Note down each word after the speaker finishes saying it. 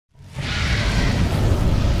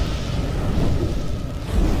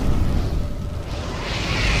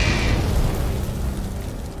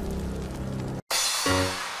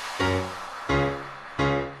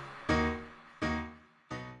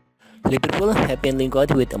Liverpool have been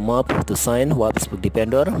linked with a mob to sign Wolfsburg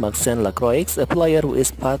defender Maxence Lacroix, a player who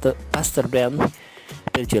is faster than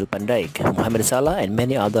Virgil van Dijk, Mohamed Salah, and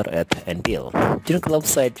many others at Anfield. Jurgen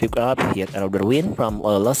Klopp's side picked up yet another win from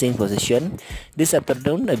a losing position this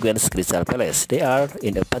afternoon against Crystal Palace. They are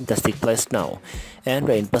in a fantastic place now, and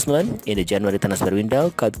reinvestment in the January transfer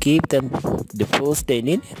window could give them the boost they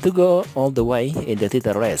need to go all the way in the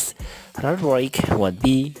title race. Lacroix would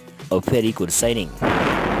be a very good signing.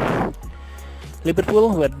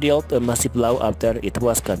 Liverpool were dealt a massive blow after it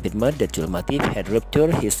was confirmed that Joel Matip had ruptured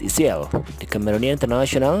his ACL. The Cameroonian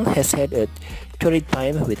international has had a torrid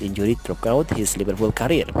time with injury throughout his Liverpool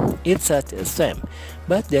career. It's such a shame,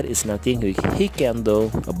 but there is nothing he can do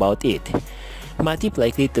about it. Matip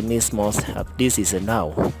likely to miss most of this season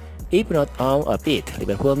now, if not all of it.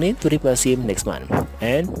 Liverpool need to replace him next month,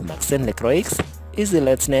 and Maxence Lacroix is the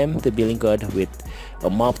latest name to be linked with a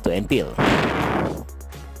mob to Anfield.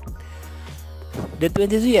 The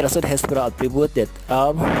 22-year-old has brought attributes that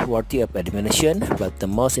are worthy of admiration, but the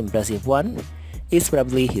most impressive one is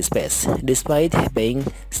probably his pace. Despite being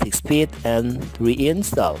 6 feet and 3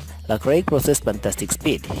 inches tall, Lacroix possesses fantastic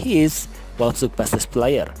speed. He is Wolfsburg's fastest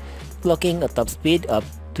player, clocking a top speed of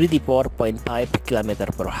 34.5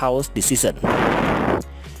 km/h this season.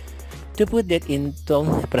 To put that into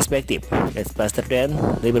perspective, that's faster than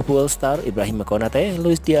Liverpool star Ibrahim Konate,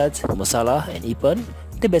 Luis Diaz, Mo Salah, and even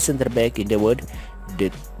the best center back in the world,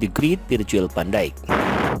 the great Virgil van Dijk.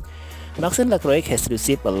 Maxence Lacroix has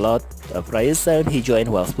received a lot of praise since he joined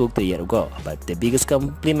Wolfsburg 2 years ago, but the biggest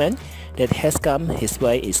compliment that has come his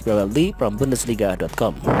way is probably from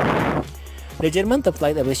Bundesliga.com. The German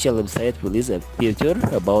top-flight official website released a feature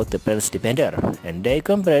about the French defender, and they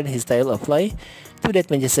compared his style of play to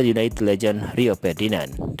that Manchester United legend Rio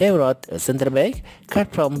Ferdinand. They wrote a center-back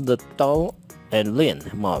cut from the tall and lean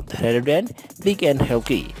mold rather than big and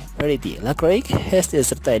healthy variety. Lacroix has a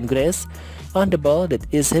certain grace on the ball that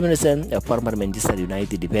is reminiscent of former Manchester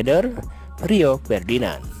United defender Rio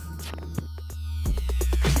Ferdinand.